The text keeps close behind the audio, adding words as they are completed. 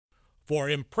For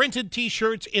imprinted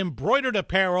t-shirts, embroidered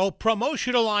apparel,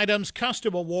 promotional items,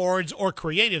 custom awards, or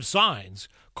creative signs,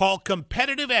 call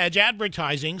Competitive Edge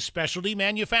Advertising Specialty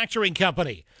Manufacturing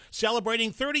Company,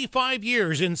 celebrating 35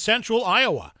 years in Central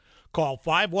Iowa. Call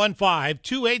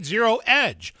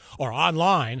 515-280-EDGE or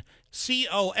online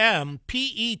compet.com.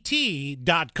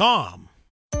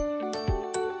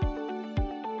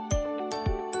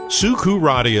 Suku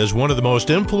Radia is one of the most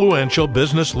influential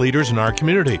business leaders in our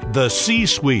community. The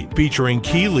C-Suite, featuring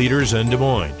key leaders in Des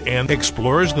Moines, and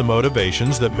explores the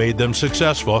motivations that made them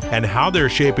successful and how they're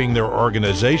shaping their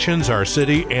organizations, our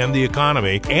city, and the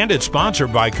economy. And it's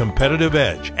sponsored by Competitive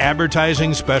Edge,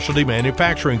 Advertising Specialty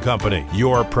Manufacturing Company,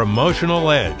 your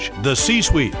promotional edge. The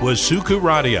C-Suite was Suku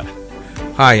Radia.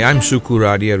 Hi, I'm Suku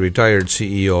Radia, retired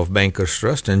CEO of Bankers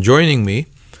Trust, and joining me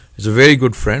is a very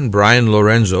good friend, Brian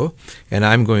Laurenzo, and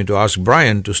I'm going to ask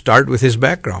Brian to start with his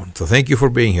background. So thank you for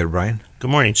being here, Brian. Good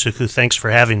morning, Suku. Thanks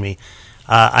for having me.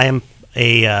 I am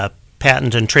a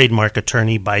patent and trademark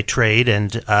attorney by trade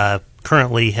and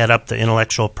currently head up the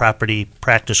intellectual property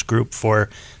practice group for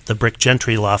the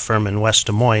Gentry law firm in West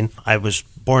Des Moines. I was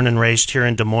born and raised here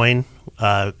in Des Moines,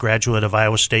 graduate of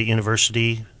Iowa State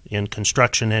University in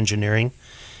construction engineering.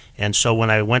 And so when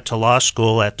I went to law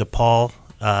school at DePaul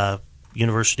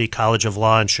University College of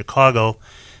Law in Chicago,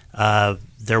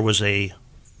 there was a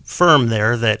firm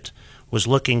there that was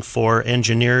looking for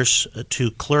engineers to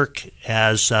clerk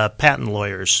as patent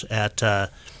lawyers at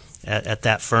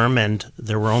that firm, and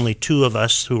there were only two of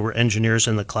us who were engineers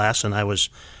in the class, and I was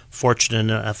fortunate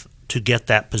enough to get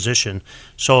that position.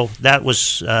 So that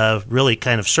was really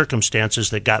kind of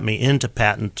circumstances that got me into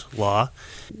patent law.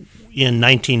 In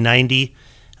 1990,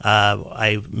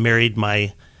 I married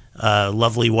my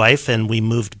lovely wife, and we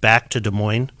moved back to Des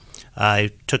Moines.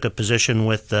 I took a position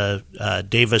with the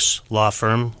Davis law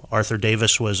firm. Arthur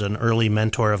Davis was an early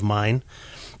mentor of mine,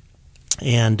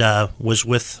 and was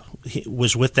with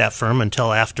that firm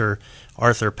until after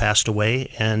Arthur passed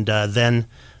away, and then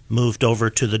moved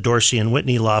over to the Dorsey and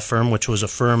Whitney law firm, which was a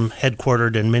firm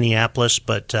headquartered in Minneapolis,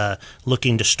 but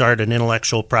looking to start an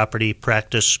intellectual property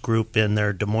practice group in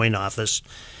their Des Moines office.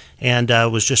 And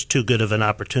was just too good of an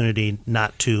opportunity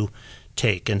not to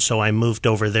take. And so I moved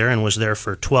over there and was there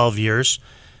for 12 years.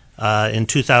 In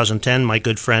 2010, my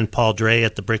good friend Paul Dre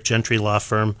at the Gentry law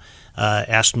firm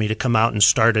asked me to come out and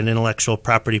start an intellectual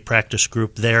property practice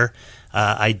group there.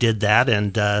 I did that,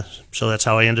 and so that's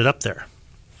how I ended up there.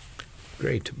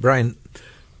 Great. Brian,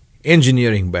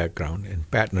 engineering background and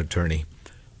patent attorney.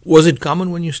 Was it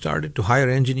common when you started to hire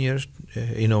engineers,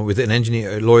 lawyers with an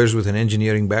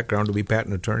engineering background to be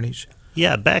patent attorneys?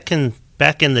 Yeah, back in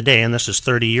the day, and this is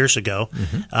 30 years ago,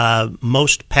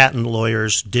 most patent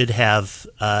lawyers did have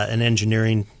an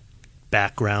engineering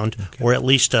background, or at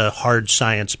least a hard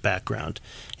science background.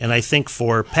 And I think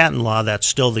for patent law, that's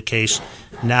still the case.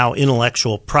 Now,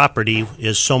 intellectual property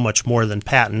is so much more than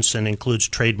patents and includes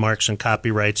trademarks and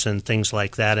copyrights and things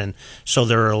like that. And so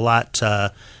there are a lot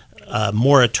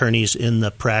more attorneys in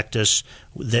the practice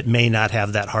that may not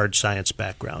have that hard science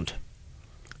background.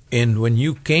 And when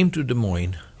you came to Des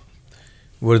Moines,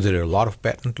 were there a lot of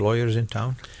patent lawyers in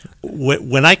town?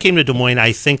 When I came to Des Moines,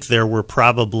 I think there were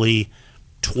probably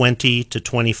 20 to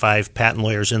 25 patent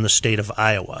lawyers in the state of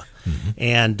Iowa.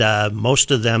 And most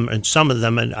of them, and some of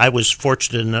them, and I was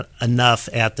fortunate enough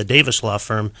at the Davis law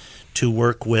firm to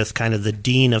work with kind of the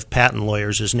dean of patent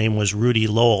lawyers. His name was Rudy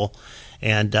Lowell.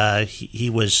 And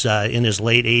he was in his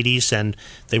late 80s, and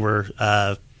they were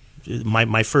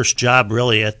my first job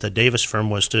really at the Davis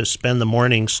firm was to spend the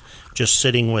mornings just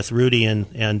sitting with Rudy,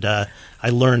 and I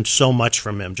learned so much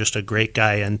from him. Just a great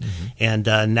guy,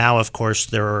 and now of course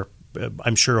there are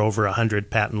I'm sure over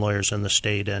 100 patent lawyers in the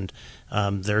state, and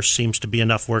there seems to be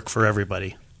enough work for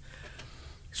everybody.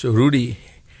 So Rudy,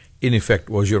 in effect,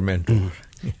 was your mentor.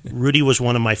 Rudy was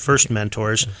one of my first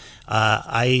mentors.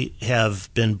 I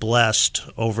have been blessed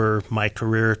over my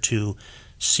career to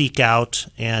seek out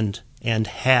and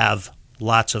have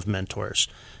lots of mentors.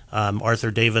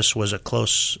 Arthur Davis was a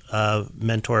close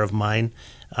mentor of mine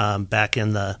back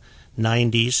in the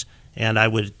 90s, and I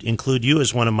would include you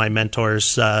as one of my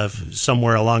mentors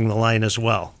somewhere along the line as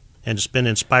well. And it's been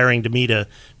inspiring to me to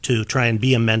try and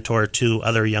be a mentor to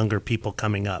other younger people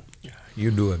coming up.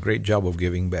 You do a great job of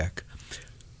giving back.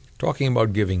 Talking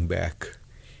about giving back,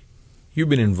 you've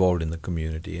been involved in the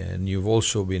community, and you've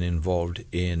also been involved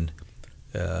in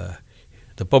the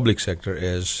public sector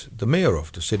as the mayor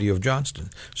of the city of Johnston.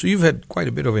 So you've had quite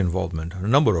a bit of involvement on a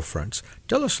number of fronts.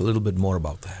 Tell us a little bit more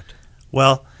about that.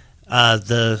 Well,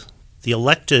 the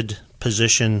elected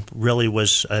position really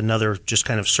was another just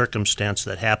kind of circumstance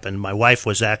that happened. My wife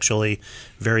was actually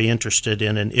very interested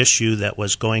in an issue that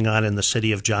was going on in the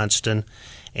city of Johnston,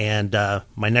 and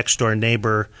my next door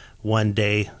neighbor one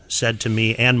day said to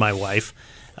me and my wife,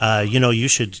 you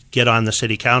should get on the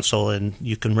city council and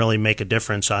you can really make a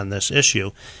difference on this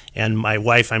issue. And my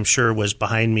wife, I'm sure, was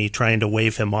behind me trying to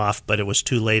wave him off, but it was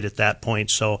too late at that point,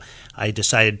 so I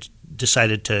decided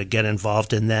to get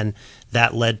involved, and then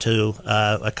that led to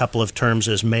a couple of terms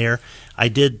as mayor. I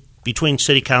did, between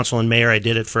city council and mayor, I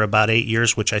did it for about 8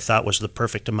 years, which I thought was the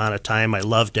perfect amount of time. I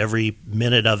loved every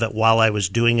minute of it while I was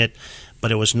doing it,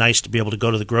 but it was nice to be able to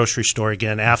go to the grocery store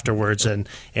again afterwards and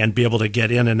be able to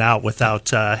get in and out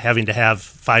without having to have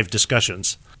 5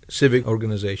 discussions. Civic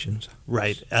organizations.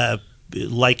 Right.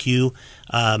 Like you,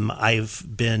 I've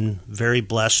been very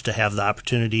blessed to have the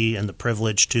opportunity and the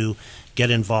privilege to get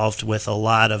involved with a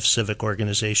lot of civic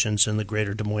organizations in the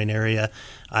greater Des Moines area.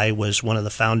 I was one of the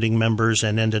founding members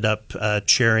and ended up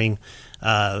chairing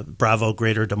Bravo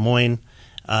Greater Des Moines.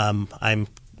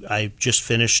 I just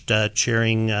finished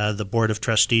chairing the Board of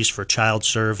Trustees for Child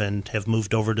Serve and have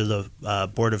moved over to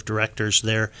the Board of Directors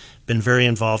there. Been very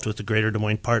involved with the Greater Des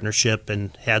Moines Partnership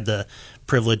and had the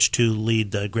privilege to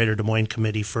lead the Greater Des Moines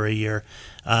Committee for a year.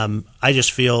 I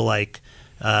just feel like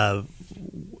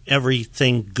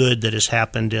everything good that has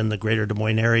happened in the Greater Des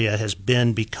Moines area has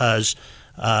been because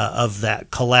of that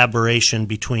collaboration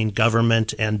between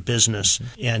government and business.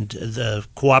 And the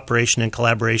cooperation and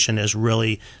collaboration has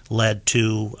really led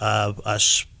to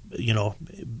us,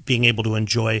 being able to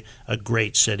enjoy a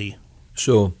great city.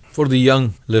 So, for the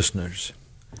young listeners,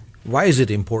 why is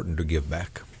it important to give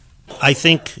back? I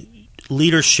think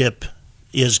leadership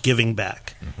is giving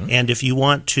back. Mm-hmm. And if you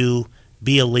want to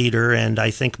be a leader, and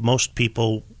I think most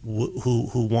people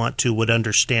who want to would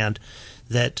understand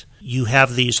that you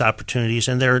have these opportunities,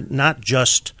 and they're not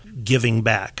just giving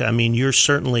back. I mean, you're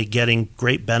certainly getting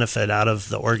great benefit out of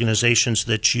the organizations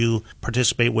that you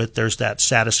participate with. There's that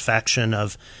satisfaction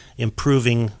of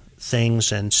improving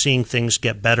things and seeing things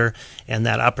get better, and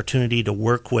that opportunity to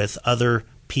work with other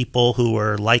people who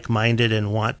are like-minded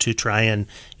and want to try and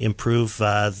improve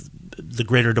the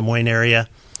greater Des Moines area.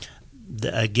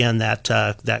 Again,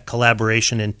 that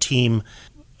collaboration and team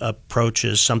approach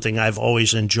is something I've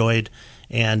always enjoyed,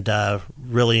 and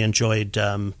really enjoyed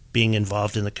being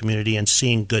involved in the community and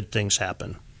seeing good things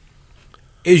happen.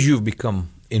 As you've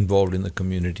become involved in the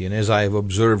community, and as I have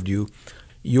observed you,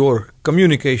 your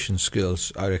communication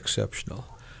skills are exceptional.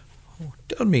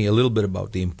 Tell me a little bit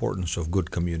about the importance of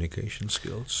good communication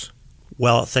skills.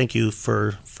 Well, thank you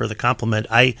for the compliment.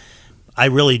 I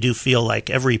really do feel like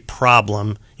every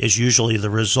problem is usually the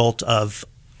result of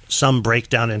some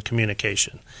breakdown in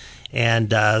communication.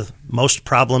 And most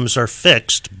problems are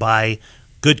fixed by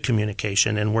good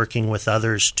communication and working with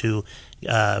others to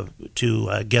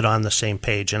get on the same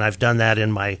page. And I've done that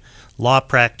in my law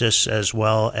practice as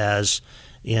well as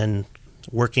in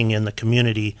working in the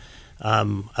community.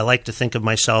 I like to think of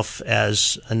myself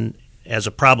as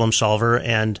a problem solver,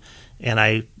 and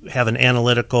I have an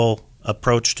analytical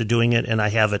approach to doing it, and I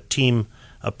have a team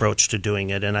approach to doing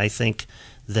it. And I think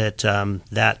that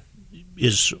that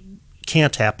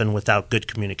can't happen without good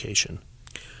communication.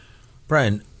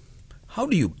 Brian, how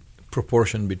do you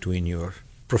proportion between your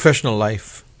professional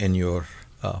life and your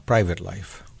private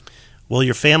life? Well,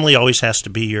 your family always has to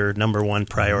be your number one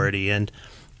priority, and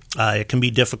it can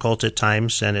be difficult at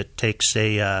times, and it takes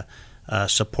a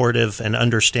supportive and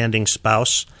understanding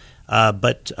spouse.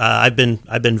 But I've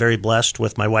been very blessed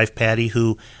with my wife Patty,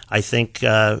 who I think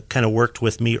kind of worked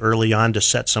with me early on to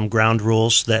set some ground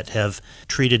rules that have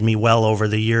treated me well over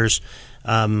the years.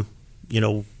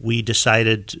 We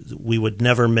decided we would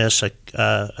never miss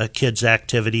a kid's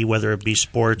activity, whether it be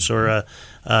sports or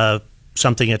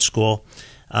something at school.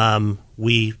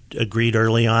 We agreed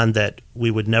early on that we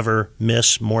would never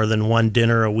miss more than one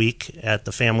dinner a week at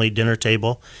the family dinner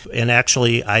table. And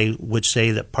actually, I would say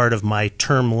that part of my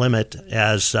term limit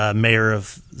as mayor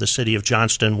of the city of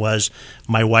Johnston was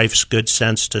my wife's good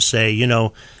sense to say,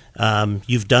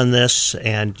 you've done this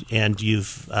and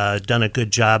you've done a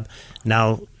good job.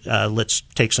 Now let's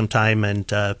take some time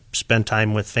and spend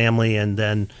time with family, and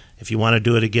then if you want to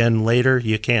do it again later,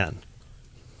 you can.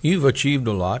 You've achieved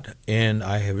a lot, and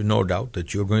I have no doubt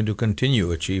that you're going to continue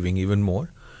achieving even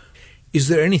more. Is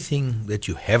there anything that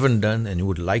you haven't done and you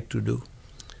would like to do?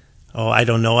 Oh, I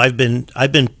don't know. I've been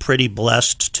pretty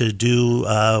blessed to do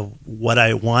what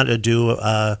I want to do.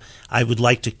 I would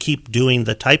like to keep doing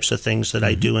the types of things that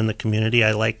I do in the community.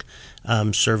 I like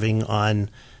serving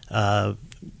on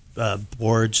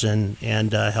boards and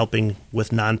helping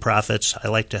with nonprofits. I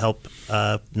like to help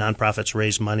nonprofits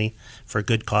raise money for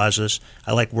good causes.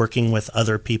 I like working with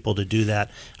other people to do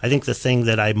that. I think the thing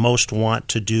that I most want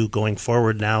to do going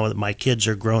forward now that my kids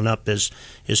are grown up is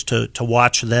to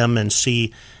watch them and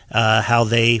see how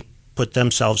they put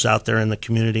themselves out there in the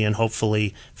community and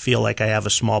hopefully feel like I have a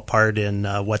small part in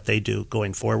what they do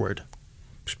going forward.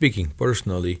 Speaking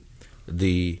personally,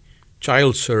 the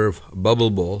Child Serve Bubble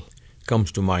Bowl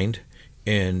comes to mind,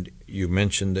 and you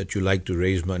mentioned that you like to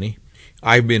raise money.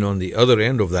 I've been on the other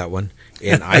end of that one,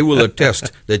 and I will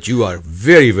attest that you are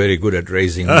very, very good at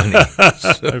raising money.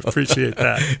 I appreciate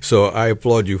that. So I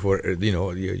applaud you for,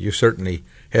 you certainly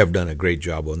have done a great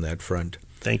job on that front.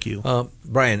 Thank you.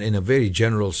 Brian, in a very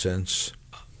general sense,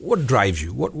 what drives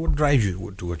you? What drives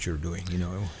you to what you're doing?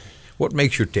 What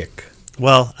makes you tick?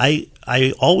 Well,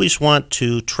 I always want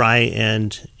to try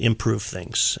and improve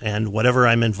things, and whatever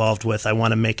I'm involved with, I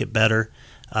want to make it better.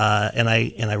 And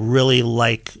I really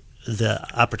like the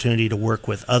opportunity to work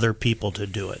with other people to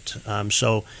do it.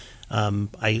 So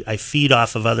I feed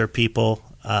off of other people.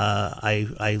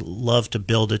 I love to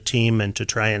build a team and to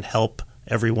try and help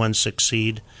everyone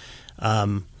succeed.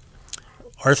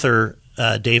 Arthur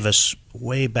Davis,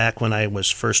 way back when I was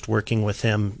first working with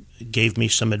him, gave me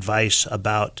some advice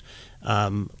about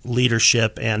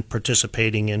leadership and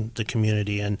participating in the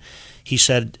community. And he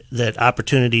said that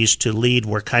opportunities to lead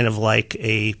were kind of like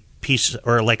a piece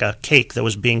or like a cake that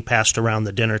was being passed around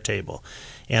the dinner table.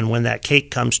 And when that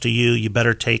cake comes to you, you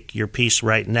better take your piece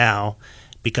right now,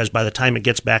 because by the time it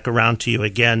gets back around to you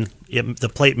again,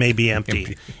 the plate may be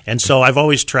empty. And so I've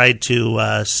always tried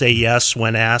to say yes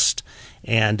when asked.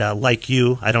 And like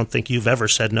you, I don't think you've ever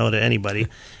said no to anybody.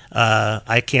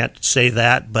 I can't say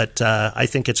that, but I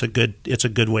think it's a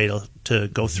good way to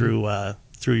go through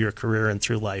your career and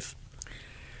through life.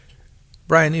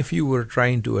 Brian, if you were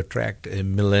trying to attract a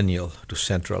millennial to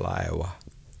Central Iowa,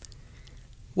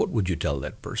 what would you tell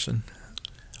that person?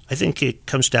 I think it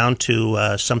comes down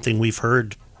to something we've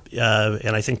heard,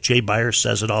 and I think Jay Byers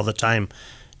says it all the time.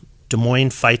 Des Moines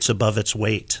fights above its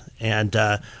weight, and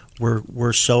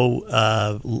we're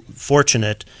so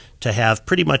fortunate to have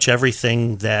pretty much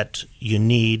everything that you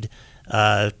need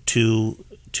to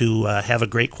have a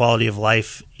great quality of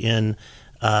life in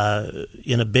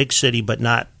a big city, but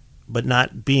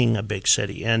not being a big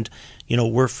city. And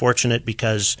we're fortunate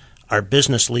because our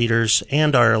business leaders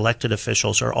and our elected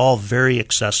officials are all very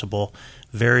accessible,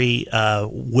 very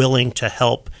willing to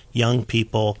help young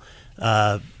people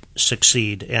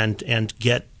succeed and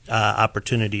get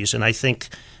opportunities. And I think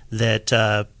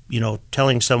that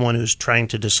telling someone who's trying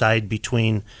to decide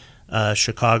between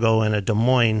Chicago and a Des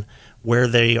Moines where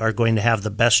they are going to have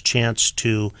the best chance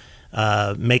to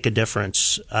make a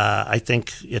difference, I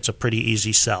think it's a pretty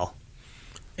easy sell.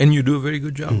 And you do a very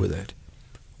good job with that.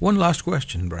 One last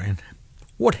question, Brian.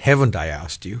 What haven't I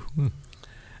asked you?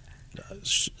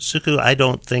 Suku, I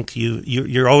don't think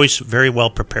you're always very well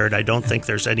prepared. I don't think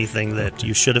there's anything that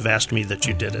you should have asked me that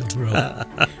you didn't.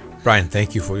 Brian,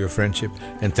 thank you for your friendship,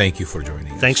 and thank you for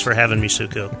joining us. Thanks for having me,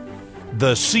 Suku.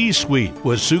 The C-Suite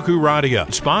with Suku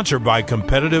Radia, sponsored by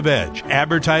Competitive Edge,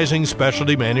 Advertising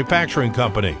Specialty Manufacturing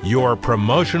Company, your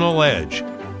promotional edge.